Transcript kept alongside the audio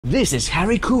This is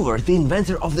Harry Coover, the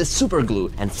inventor of the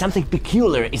superglue, and something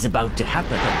peculiar is about to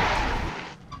happen.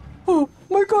 Oh,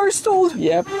 my car stalled.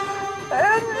 Yep.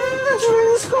 And the train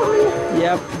is coming.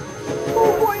 Yep.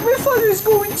 Oh boy, my father is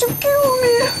going to kill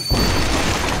me.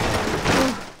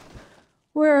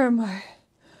 Where am I?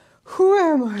 Who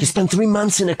am I? You spent 3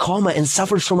 months in a coma and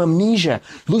suffered from amnesia,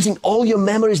 losing all your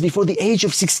memories before the age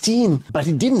of 16. But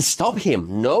it didn't stop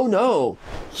him. No.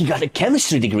 He got a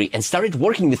chemistry degree and started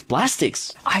working with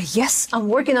plastics. Yes, I'm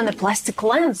working on a plastic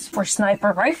lens for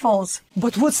sniper rifles.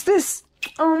 But what's this?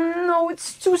 Oh no,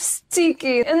 it's too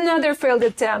sticky. Another failed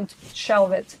attempt.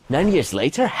 Shelve it. 9 years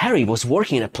later, Harry was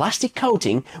working in a plastic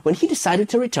coating when he decided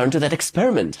to return to that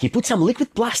experiment. He put some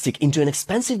liquid plastic into an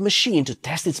expensive machine to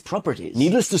test its properties.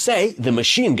 Needless to say, the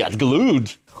machine got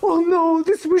glued. Oh no,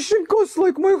 this machine costs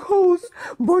like my house.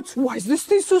 But why is this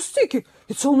thing so sticky?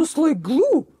 It's almost like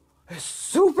glue. A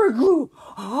super glue.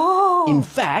 Oh. In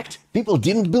fact, people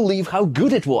didn't believe how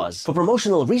good it was. For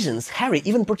promotional reasons, Harry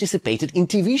even participated in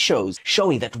TV shows,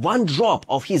 showing that 1 drop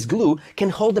of his glue can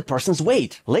hold a person's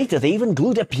weight. Later, they even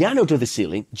glued a piano to the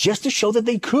ceiling just to show that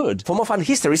they could. For more fun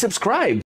history, subscribe!